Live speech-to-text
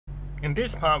In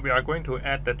this part, we are going to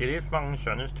add the delete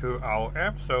functions to our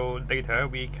app, so later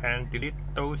we can delete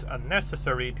those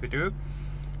unnecessary to do.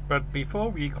 But before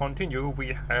we continue,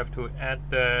 we have to add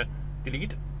the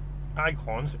delete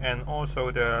icons and also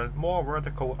the more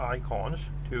vertical icons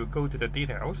to go to the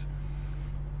details.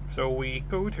 So we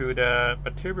go to the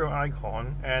material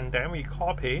icon and then we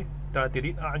copy the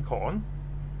delete icon,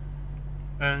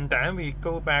 and then we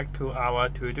go back to our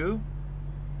to-do,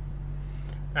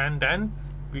 and then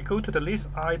we go to the list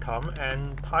item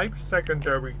and type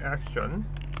secondary action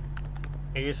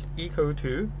is equal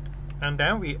to, and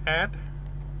then we add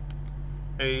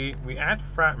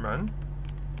fragment,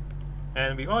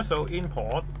 and we also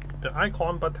import the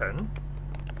icon button,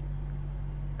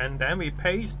 and then we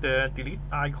paste the delete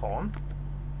icon,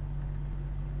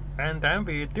 and then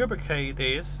we duplicate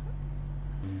this,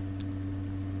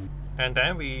 and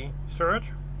then we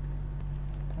search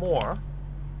more,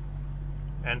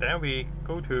 and then we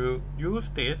go to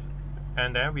use this,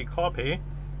 and then we copy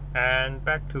and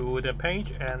back to the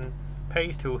page and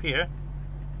paste to here,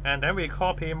 and then we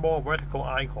copy more vertical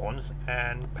icons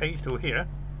and paste to here,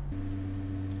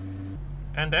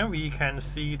 and then we can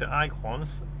see the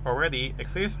icons already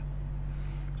exist.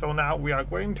 So now we are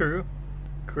going to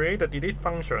create the delete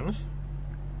functions,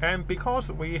 and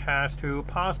because we have to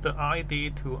pass the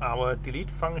ID to our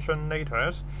delete function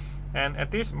later, and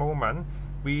at this moment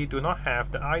we do not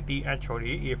have the ID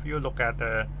actually. If you look at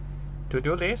the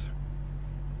to-do list,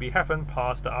 we haven't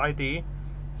passed the ID,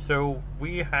 so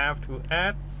we have to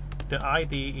add the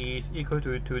ID is equal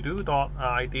to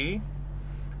todo.id,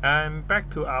 and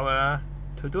back to our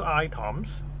to-do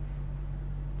items,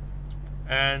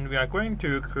 and we are going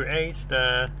to create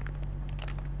the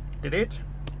delete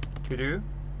to-do,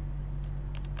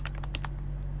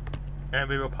 and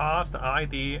we will pass the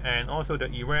ID and also the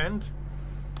event,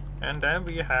 and then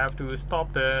we have to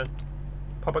stop the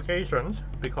propagations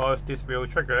because this will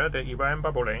trigger the event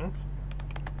bubbling,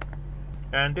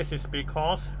 and this is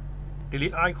because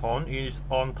delete icon is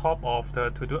on top of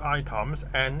the to-do items,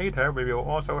 and later we will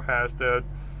also have the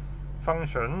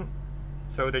function,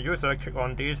 so the user click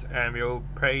on this and will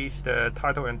place the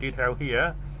title and detail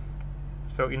here.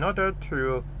 So in order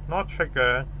to not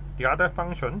trigger the other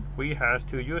function, we have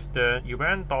to use the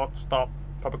event.stop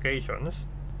propagations,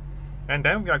 and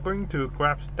then we are going to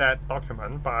grab that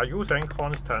document by using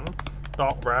constant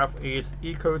 .ref is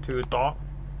equal to dot,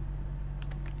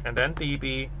 and then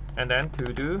db, and then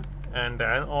to do, and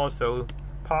then also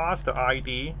pass the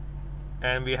ID,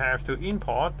 and we have to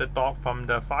import the doc from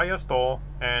the Firestore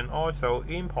and also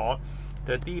import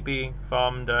the db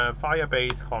from the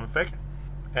Firebase config,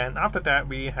 and after that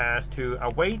we have to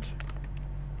await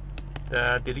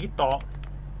the delete doc,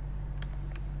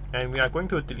 and we are going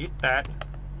to delete that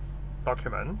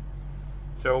document.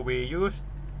 So we use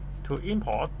to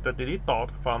import the delete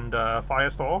doc from the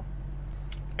Firestore,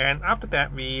 and after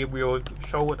that we will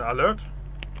show the alert,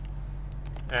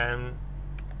 and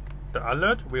the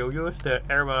alert will use the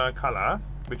error color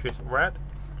which is red,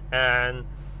 and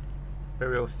we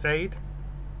will save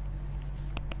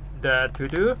the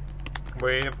to-do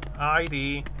with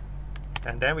ID,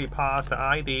 and then we pass the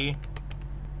ID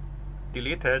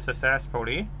deleted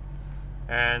successfully,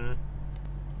 and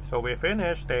so we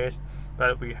finished this,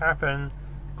 but we haven't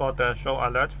got the show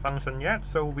alert function yet,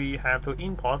 so we have to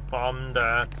import from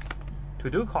the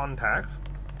to-do context.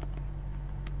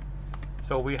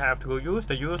 So we have to use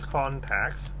the use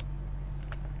context,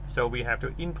 so we have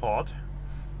to import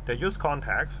the use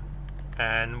context,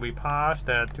 and we pass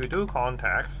the to-do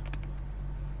context.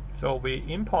 So we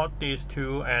import these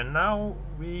two, and now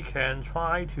we can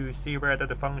try to see whether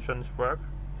the functions work.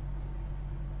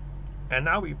 And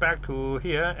now we back to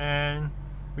here and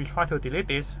we try to delete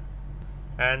this,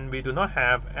 and we do not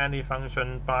have any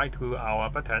function bind to our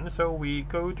button, so we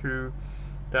go to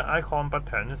the icon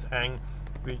buttons and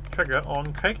we trigger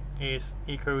on click is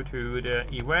equal to the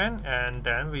event, and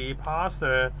then we pass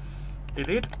the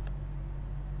delete,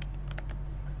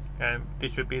 and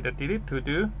this should be the delete to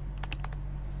do,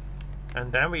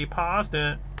 and then we pass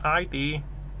the ID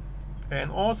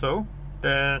and also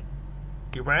the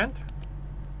event.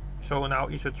 So now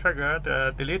it should trigger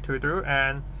the delete to do,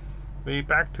 and we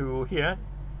back to here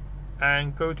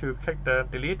and go to click the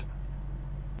delete,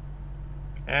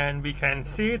 and we can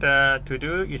see the to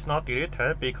do is not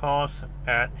deleted because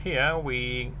at here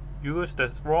we use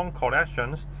the wrong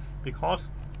collections, because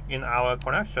in our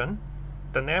collection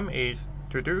the name is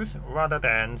to do's rather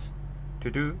than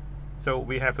to do, so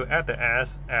we have to add the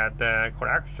s at the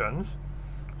collections.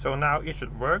 So now it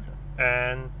should work,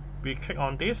 and we click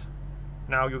on this.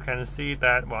 Now you can see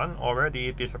that one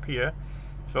already disappeared,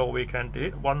 so we can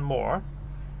delete one more,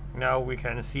 Now we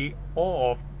can see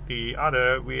all of the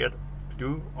other weird to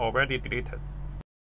do already deleted.